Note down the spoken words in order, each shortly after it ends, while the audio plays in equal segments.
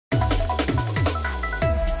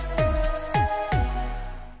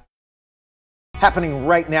Happening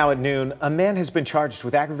right now at noon, a man has been charged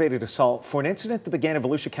with aggravated assault for an incident that began in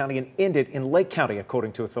Volusia County and ended in Lake County,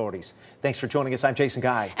 according to authorities. Thanks for joining us. I'm Jason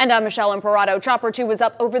Guy. And I'm Michelle Imparato. Chopper 2 was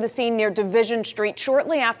up over the scene near Division Street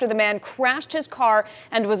shortly after the man crashed his car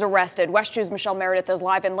and was arrested. West 2's Michelle Meredith is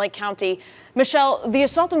live in Lake County. Michelle, the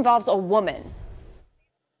assault involves a woman.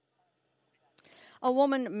 A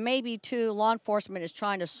woman, maybe two. Law enforcement is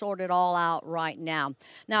trying to sort it all out right now.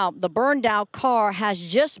 Now, the burned out car has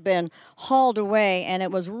just been hauled away, and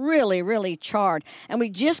it was really charred. And we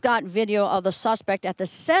just got video of the suspect at the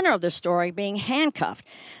center of the story being handcuffed.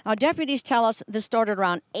 Now, deputies tell us this started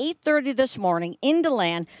around 8:30 this morning in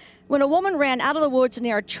DeLand when a woman ran out of the woods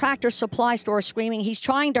near a Tractor Supply store screaming, "He's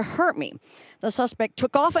trying to hurt me." The suspect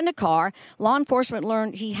took off in the car. Law enforcement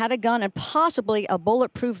learned he had a gun and possibly a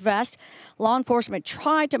bulletproof vest. Law enforcement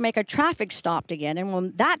tried to make a traffic stop again, and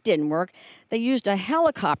when that didn't work, they used a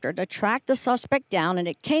helicopter to track the suspect down, and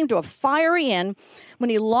it came to a fiery end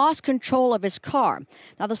when he lost control of his car.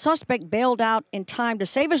 Now, the suspect bailed out in time to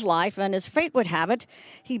save his life, and as fate would have it,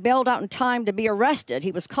 he bailed out in time to be arrested.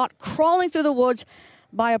 He was caught crawling through the woods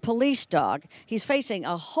by a police dog. He's facing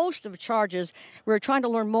a host of charges. We're trying to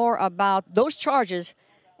learn more about those charges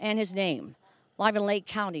and his name. Live in Lake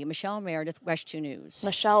County, Michelle Meredith, West 2 News.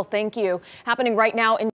 Michelle, thank you. Happening right now in